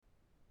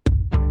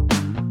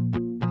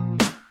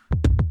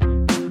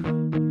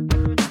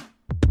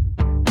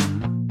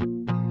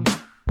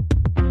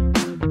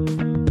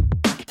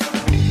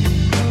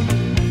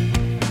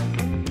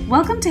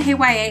Welcome to Hey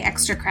YA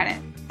Extra Credit.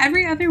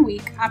 Every other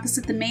week,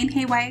 opposite the main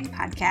Hey YA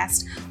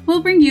podcast,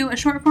 we'll bring you a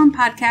short-form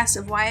podcast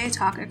of YA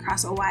talk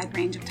across a wide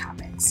range of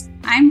topics.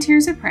 I'm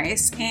Tirza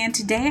Price, and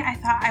today I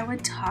thought I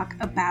would talk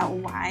about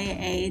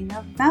YA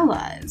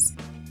novellas.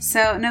 So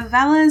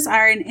novellas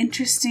are an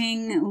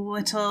interesting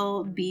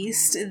little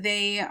beast.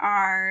 They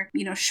are,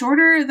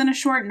 shorter than a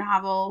short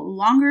novel,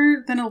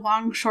 longer than a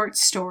long short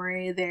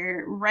story.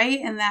 They're right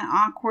in that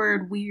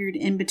awkward, weird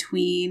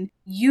in-between.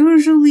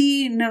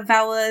 Usually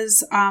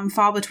novellas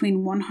fall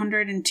between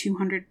 100 and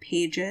 200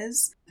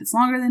 pages. If it's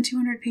longer than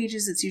 200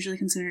 pages, it's usually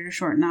considered a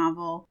short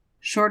novel.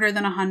 Shorter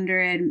than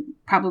 100,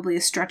 probably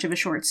a stretch of a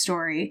short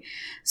story.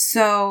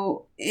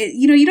 So,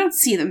 you don't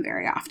see them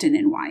very often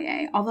in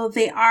YA, although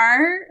they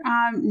are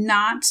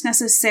not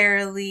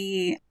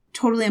necessarily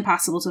totally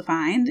impossible to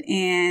find.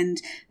 And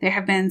there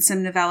have been some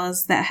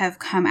novellas that have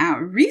come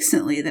out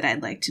recently that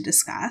I'd like to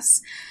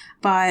discuss.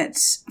 But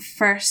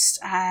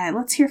first,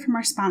 let's hear from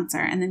our sponsor,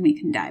 and then we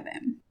can dive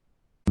in.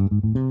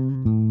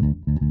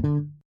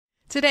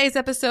 Today's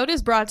episode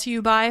is brought to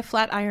you by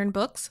Flatiron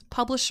Books,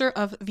 publisher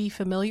of The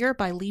Familiar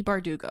by Leigh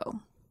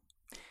Bardugo.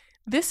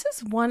 This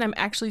is one I'm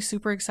actually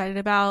super excited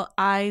about.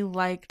 I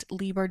liked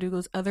Leigh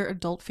Bardugo's other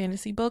adult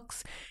fantasy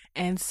books,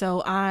 and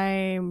so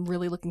I'm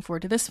really looking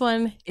forward to this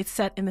one. It's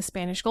set in the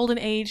Spanish Golden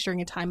Age during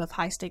a time of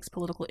high-stakes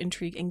political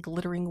intrigue and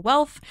glittering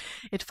wealth.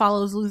 It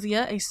follows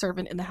Lucia, a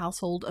servant in the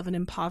household of an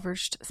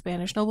impoverished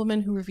Spanish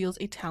nobleman who reveals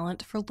a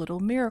talent for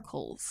little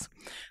miracles.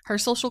 Her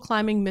social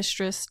climbing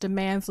mistress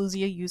demands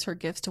Lucia use her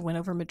gifts to win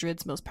over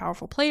Madrid's most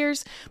powerful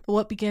players, but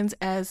what begins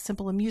as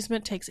simple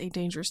amusement takes a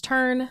dangerous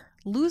turn.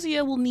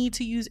 Lucia will need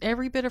to use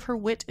every bit of her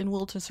wit and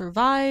will to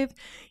survive,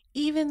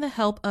 even the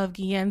help of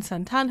Guillen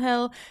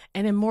Santangel,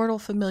 an immortal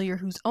familiar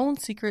whose own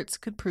secrets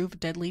could prove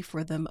deadly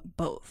for them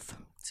both.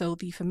 So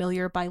The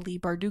Familiar by Leigh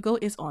Bardugo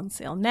is on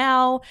sale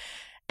now.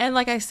 And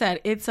like I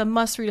said, it's a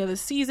must-read of the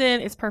season.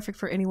 It's perfect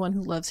for anyone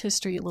who loves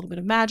history, a little bit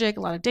of magic,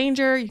 a lot of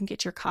danger. You can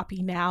get your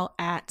copy now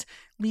at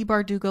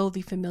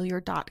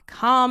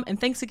LeighBardugoTheFamiliar.com.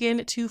 And thanks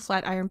again to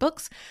Flatiron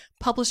Books,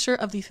 publisher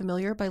of The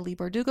Familiar by Leigh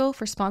Bardugo,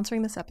 for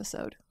sponsoring this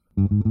episode.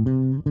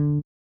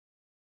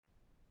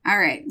 All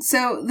right,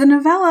 so the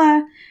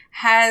novella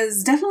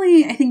has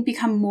definitely, I think,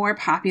 become more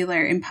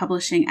popular in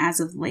publishing as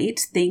of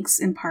late, thanks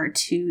in part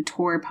to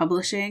Tor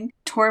Publishing.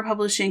 Tor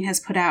Publishing has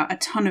put out a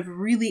ton of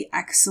really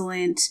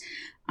excellent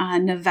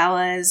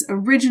novellas,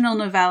 original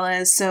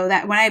novellas. So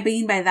that what I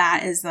mean by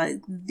that is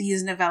that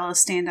these novellas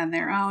stand on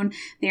their own.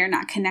 They are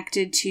not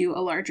connected to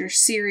a larger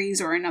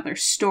series or another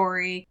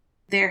story.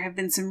 There have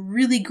been some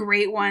really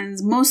great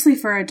ones, mostly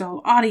for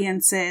adult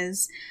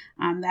audiences.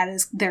 That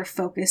is their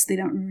focus. They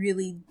don't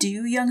really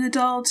do young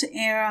adult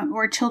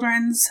or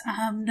children's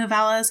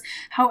novellas.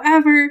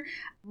 However,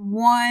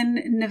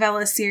 one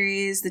novella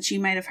series that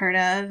you might have heard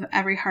of,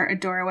 Every Heart a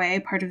Doorway,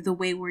 part of the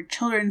Wayward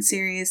Children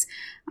series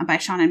by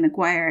Seanan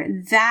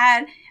McGuire,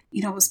 that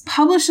was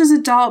published as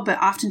adult,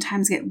 but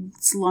oftentimes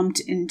gets lumped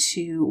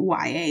into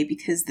YA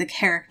because the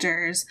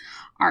characters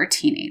are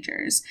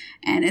teenagers.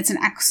 And it's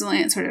an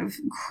excellent sort of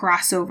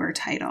crossover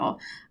title.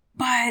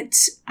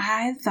 But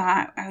I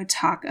thought I would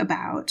talk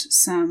about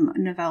some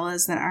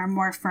novellas that are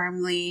more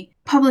firmly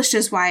published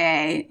as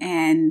YA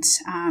and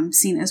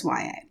seen as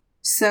YA.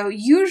 So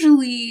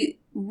usually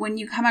when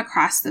you come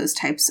across those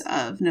types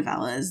of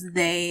novellas,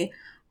 they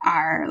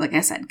are, like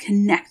I said,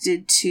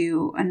 connected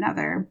to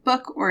another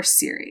book or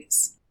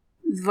series.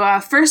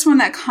 The first one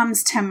that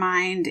comes to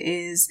mind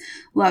is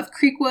Love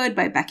Creekwood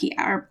by Becky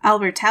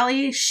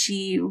Albertalli.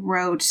 She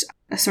wrote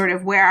a sort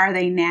of Where Are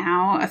They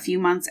Now a few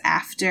months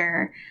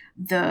after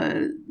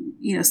the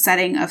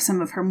setting of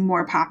some of her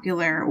more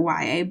popular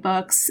YA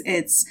books.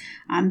 It's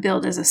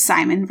billed as a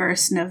Simon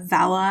verse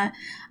novella.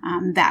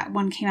 That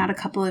one came out a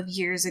couple of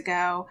years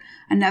ago.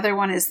 Another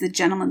one is The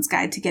Gentleman's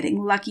Guide to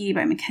Getting Lucky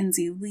by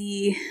Mackenzie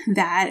Lee.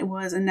 That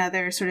was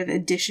another sort of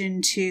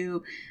addition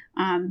to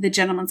The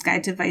Gentleman's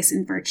Guide to Vice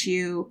and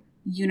Virtue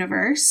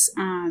universe.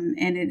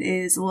 And it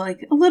is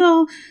like a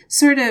little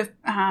sort of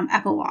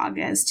epilogue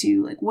as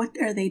to like what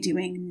are they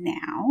doing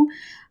now.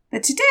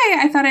 But today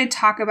I thought I'd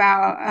talk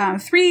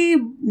about 3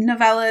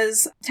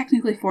 novellas,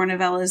 technically 4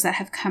 novellas that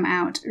have come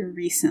out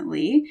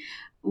recently.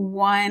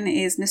 One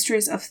is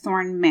Mysteries of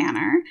Thorn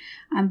Manor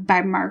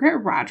by Margaret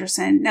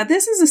Rogerson. Now,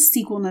 this is a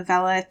sequel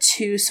novella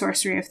to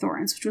Sorcery of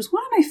Thorns, which was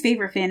one of my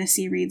favorite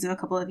fantasy reads of a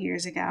couple of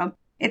years ago.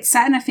 It's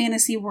set in a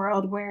fantasy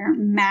world where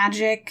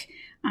magic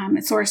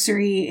and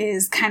sorcery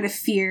is kind of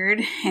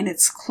feared, and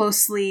it's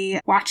closely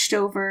watched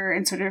over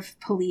and sort of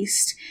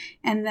policed.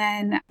 And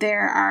then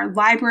there are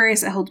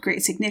libraries that hold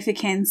great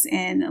significance,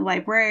 and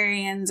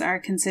librarians are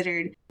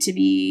considered to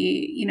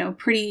be,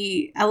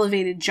 pretty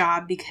elevated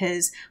job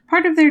because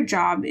part of their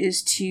job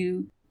is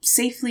to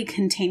safely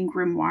contain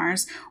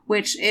grimoires,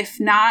 which,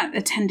 if not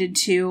attended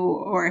to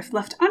or if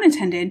left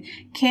unattended,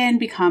 can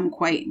become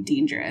quite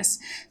dangerous.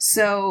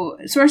 So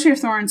Sorcery of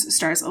Thorns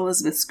stars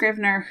Elizabeth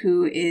Scrivener,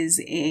 who is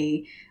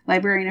a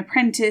librarian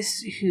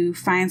apprentice who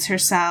finds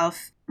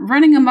herself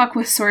running amok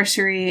with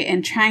sorcery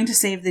and trying to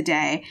save the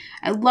day.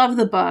 I love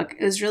the book.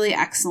 It was really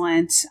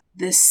excellent.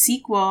 The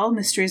sequel,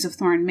 Mysteries of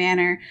Thorn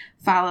Manor,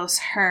 follows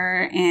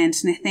her and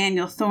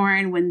Nathaniel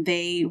Thorne when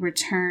they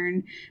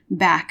return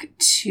back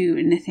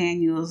to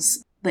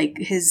Nathaniel's, like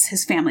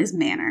his family's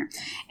manor,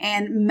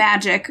 and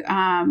magic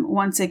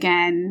once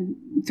again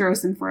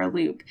throws them for a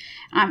loop.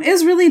 It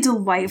was really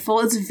delightful.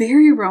 It's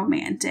very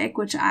romantic,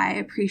 which I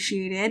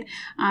appreciated.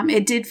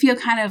 It did feel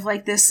kind of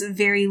like this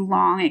very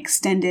long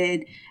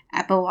extended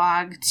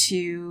epilogue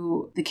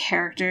to the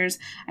characters.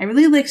 I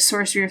really liked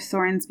Sorcery of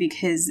Thorns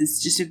because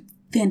it's just a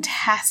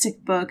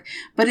fantastic book,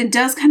 but it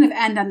does kind of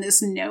end on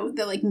this note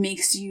that like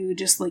makes you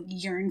just like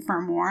yearn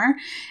for more.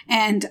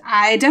 And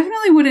I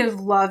definitely would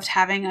have loved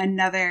having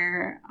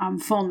another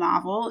full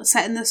novel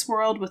set in this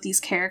world with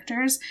these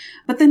characters.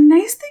 But the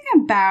nice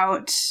thing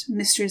about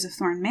Mysteries of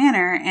Thorn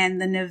Manor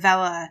and the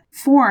novella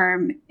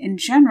form in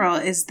general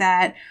is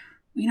that,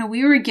 you know,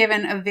 we were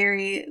given a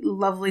very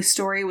lovely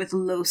story with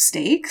low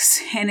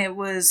stakes, and it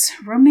was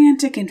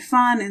romantic and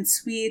fun and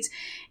sweet.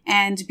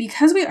 And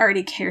because we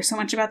already care so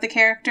much about the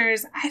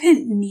characters, I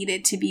didn't need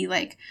it to be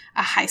like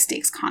a high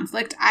stakes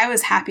conflict. I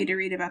was happy to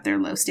read about their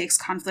low stakes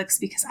conflicts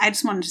because I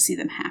just wanted to see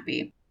them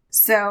happy.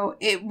 So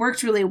it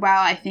worked really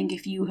well, I think,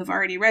 if you have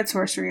already read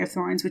Sorcery of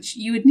Thorns, which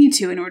you would need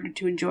to in order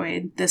to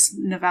enjoy this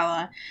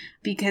novella,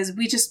 because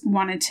we just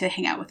wanted to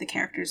hang out with the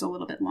characters a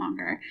little bit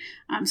longer.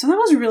 So that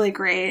was really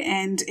great,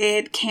 and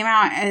it came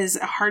out as a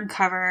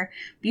hardcover,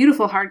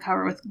 beautiful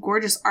hardcover with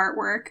gorgeous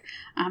artwork.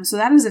 So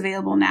that is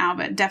available now,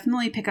 but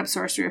definitely pick up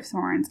Sorcery of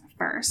Thorns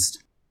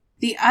first.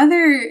 The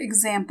other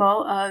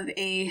example of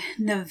a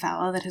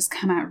novella that has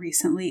come out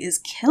recently is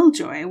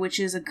Killjoy, which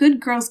is a Good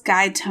Girl's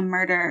Guide to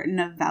Murder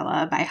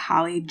novella by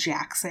Holly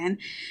Jackson.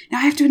 Now,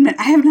 I have to admit,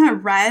 I have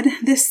not read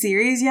this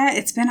series yet.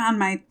 It's been on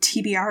my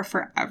TBR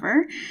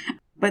forever.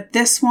 But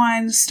this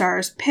one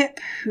stars Pip,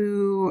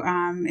 who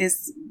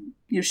is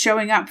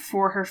showing up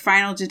for her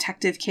final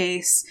detective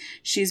case.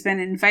 She's been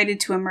invited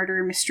to a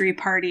murder mystery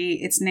party.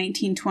 It's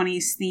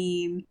 1920s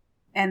theme.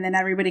 And then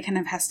everybody kind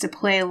of has to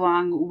play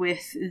along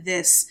with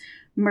this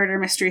murder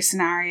mystery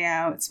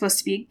scenario. It's supposed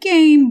to be a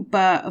game,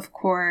 but of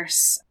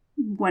course,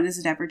 when is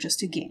it ever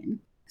just a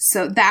game?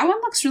 So that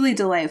one looks really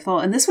delightful.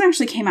 And this one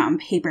actually came out in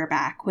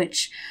paperback,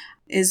 which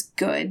is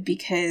good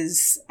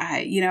because, I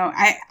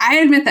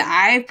admit that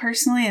I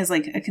personally, as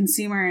like a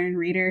consumer and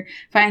reader,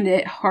 find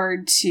it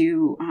hard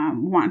to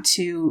want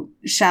to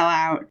shell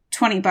out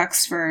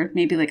 $20 for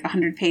maybe like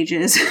 100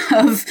 pages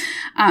of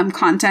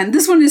content.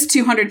 This one is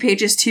 200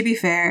 pages, to be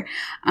fair.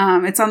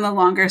 It's on the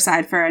longer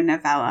side for a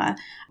novella,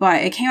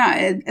 but it came out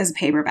as a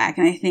paperback,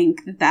 and I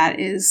think that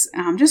is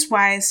just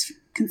wise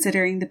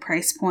considering the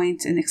price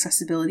point and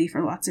accessibility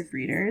for lots of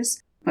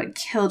readers. But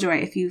Killjoy,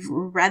 if you've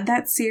read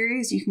that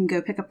series, you can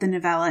go pick up the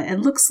novella.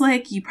 It looks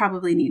like you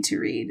probably need to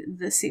read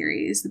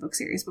the book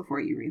series, before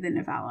you read the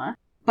novella.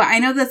 But I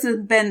know that's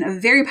been a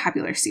very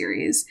popular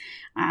series.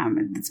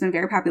 It's been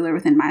very popular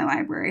within my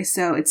library.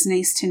 So it's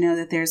nice to know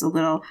that there's a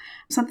little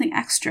something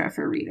extra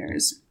for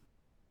readers.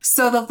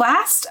 So the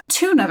last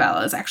two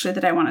novellas, actually,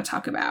 that I want to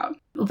talk about.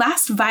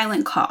 Last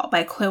Violent Call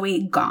by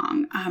Chloe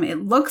Gong.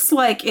 It looks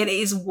like it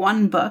is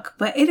one book,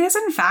 but it is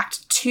in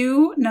fact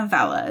two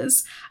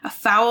novellas, A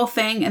Foul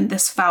Thing and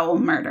This Foul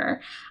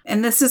Murder.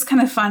 And this is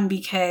kind of fun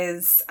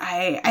because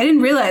I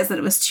didn't realize that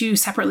it was two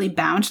separately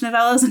bound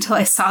novellas until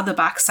I saw the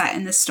box set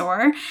in the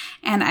store.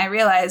 And I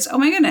realized, oh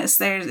my goodness,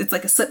 it's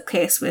like a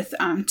slipcase with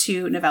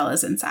two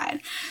novellas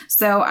inside.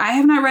 So I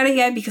have not read it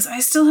yet because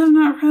I still have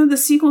not read the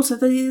sequel to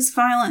These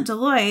Violent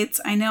Delights.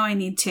 I know I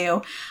need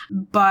to,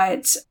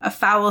 but A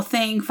Foul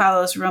Thing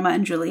follows Roma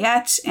and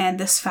Juliet, and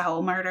This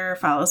Foul Murder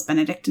follows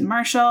Benedict and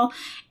Marshall.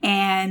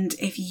 And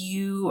if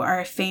you are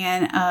a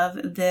fan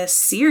of this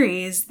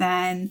series,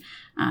 then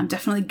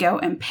definitely go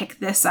and pick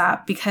this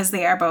up because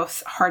they are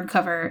both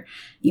hardcover,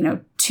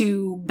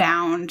 two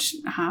bound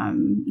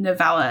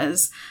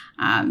novellas.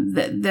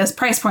 The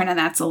price point on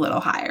that's a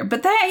little higher,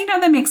 but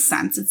that makes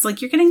sense. It's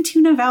like you're getting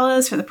two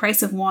novellas for the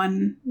price of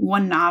one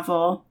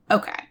novel.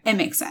 Okay, it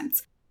makes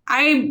sense.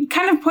 I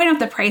kind of point out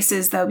the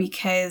prices though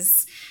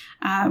because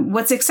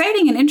what's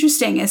exciting and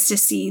interesting is to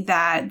see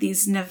that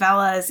these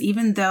novellas,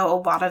 even though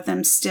a lot of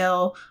them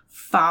still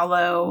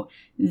follow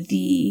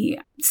the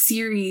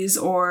series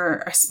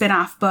or a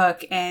spin-off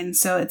book, and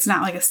so it's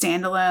not like a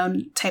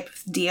standalone type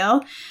of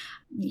deal.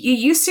 It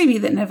used to be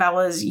that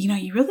novellas,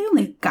 you really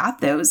only got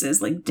those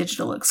as like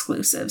digital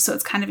exclusives, so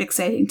it's kind of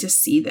exciting to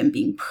see them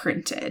being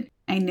printed.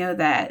 I know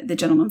that The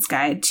Gentleman's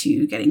Guide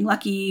to Getting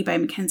Lucky by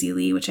Mackenzie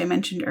Lee, which I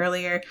mentioned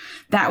earlier,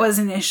 that was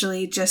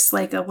initially just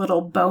like a little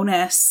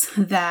bonus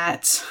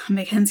that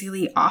Mackenzie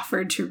Lee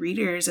offered to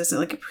readers as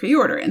like a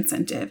pre-order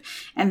incentive.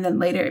 And then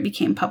later it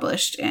became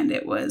published and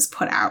it was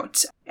put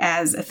out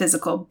as a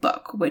physical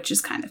book, which is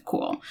kind of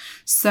cool.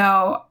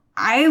 So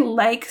I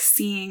like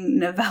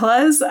seeing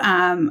novellas.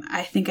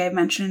 I think I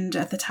mentioned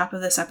at the top of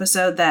this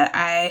episode that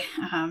I,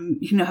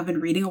 have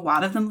been reading a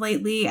lot of them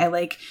lately. I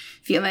like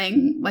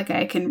feeling like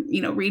I can,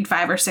 read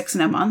 5 or 6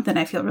 in a month and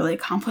I feel really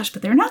accomplished,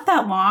 but they're not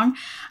that long.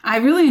 I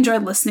really enjoy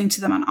listening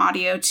to them on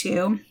audio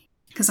too,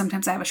 because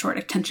sometimes I have a short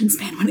attention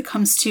span when it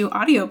comes to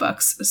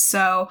audiobooks.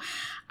 So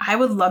I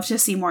would love to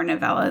see more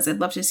novellas. I'd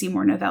love to see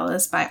more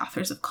novellas by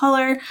authors of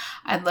color.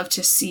 I'd love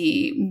to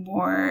see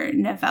more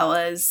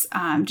novellas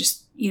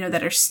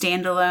that are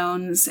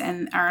standalones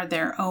and are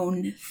their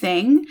own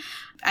thing.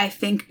 I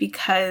think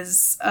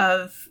because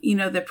of,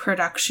 the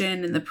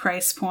production and the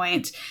price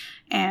point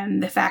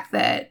and the fact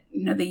that,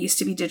 they used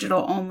to be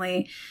digital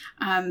only,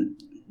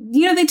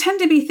 they tend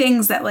to be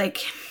things that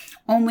like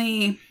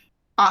only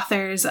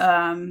authors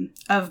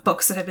of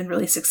books that have been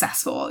really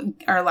successful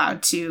are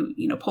allowed to,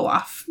 pull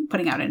off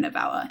putting out a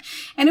novella.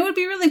 And it would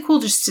be really cool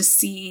just to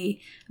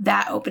see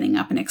that opening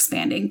up and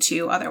expanding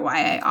to other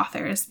YA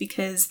authors,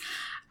 because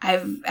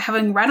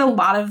having read a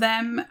lot of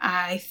them,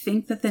 I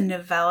think that the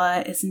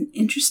novella is an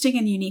interesting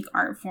and unique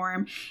art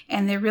form,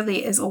 and there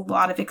really is a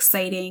lot of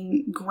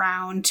exciting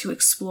ground to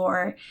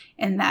explore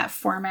in that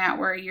format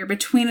where you're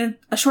between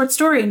a short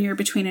story and you're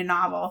between a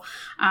novel.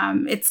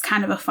 It's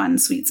kind of a fun,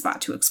 sweet spot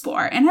to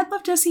explore, and I'd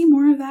love to see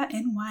more of that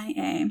in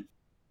YA.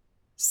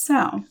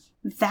 So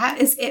that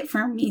is it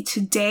for me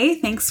today.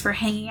 Thanks for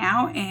hanging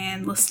out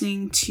and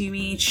listening to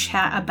me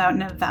chat about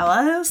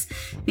novellas.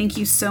 Thank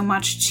you so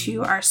much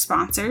to our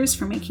sponsors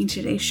for making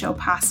today's show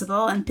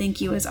possible. And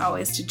thank you as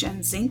always to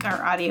Jen Zink,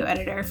 our audio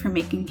editor, for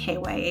making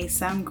KYA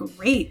sound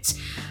great.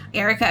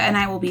 Erica and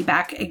I will be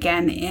back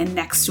again in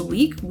next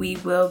week. We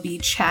will be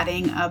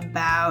chatting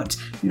about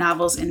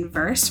novels in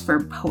verse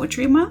for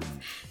Poetry Month.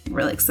 I'm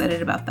really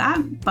excited about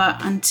that.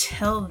 But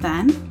until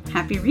then,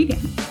 happy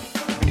reading.